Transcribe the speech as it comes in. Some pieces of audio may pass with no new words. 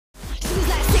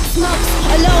smokes,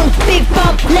 alone, big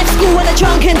bump. Left school on a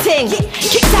drunken ting.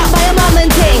 Kicked out by a mum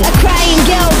and ting. A crying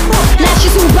girl, now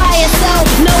she's all by herself.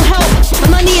 No help,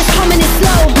 my money is coming in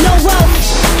slow. No wealth,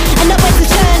 and nowhere to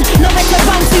turn, nowhere to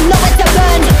run to, nowhere to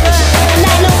burn.